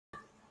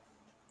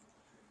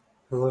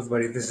Hello,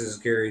 everybody. This is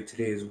Gary.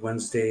 Today is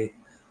Wednesday,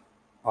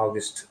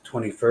 August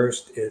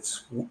 21st.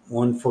 It's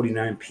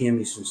 1:49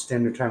 p.m. Eastern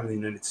Standard Time in the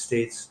United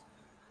States.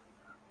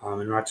 I'm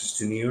in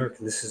Rochester, New York,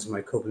 and this is my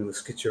coping with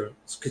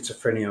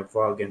schizophrenia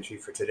vlog entry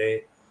for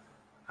today.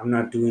 I'm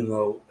not doing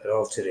well at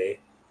all today.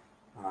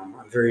 I'm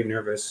very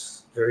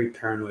nervous, very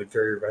paranoid,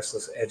 very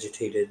restless,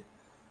 agitated,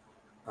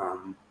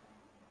 um,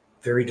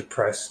 very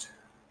depressed,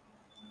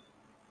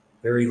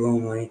 very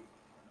lonely,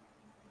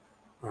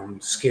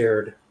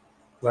 scared,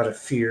 a lot of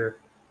fear.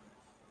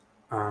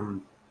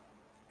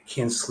 I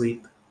can't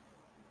sleep.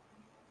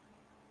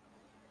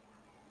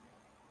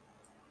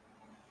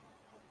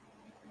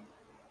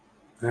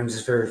 And I'm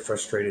just very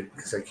frustrated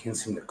because I can't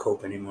seem to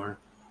cope anymore.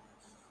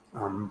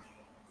 Um,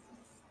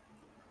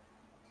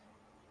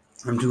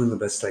 I'm doing the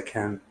best I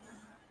can,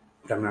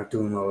 but I'm not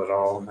doing well at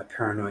all. My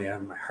paranoia,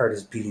 my heart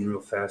is beating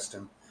real fast.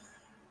 I'm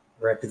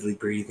rapidly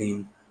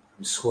breathing.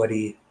 I'm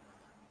sweaty.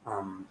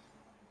 Um,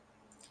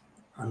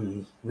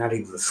 I'm not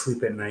able to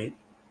sleep at night.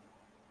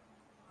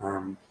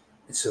 Um,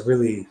 it's a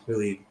really,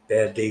 really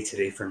bad day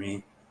today for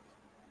me,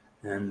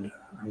 and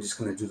I'm just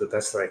going to do the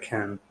best that I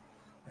can.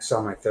 I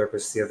saw my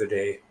therapist the other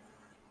day,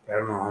 but I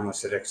don't know how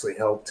much it actually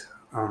helped.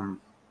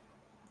 Um,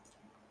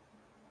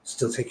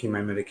 Still taking my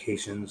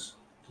medications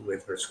the way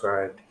they're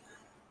prescribed,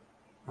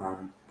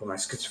 but my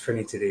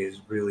schizophrenia today is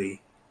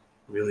really,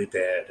 really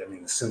bad. I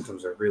mean, the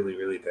symptoms are really,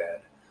 really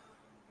bad.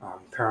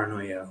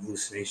 Paranoia,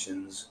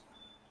 hallucinations,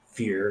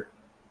 fear,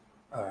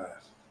 uh,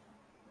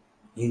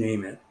 you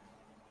name it.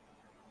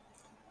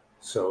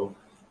 So,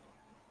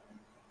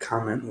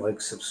 comment, like,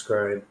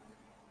 subscribe,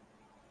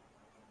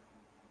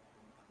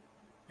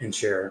 and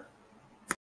share.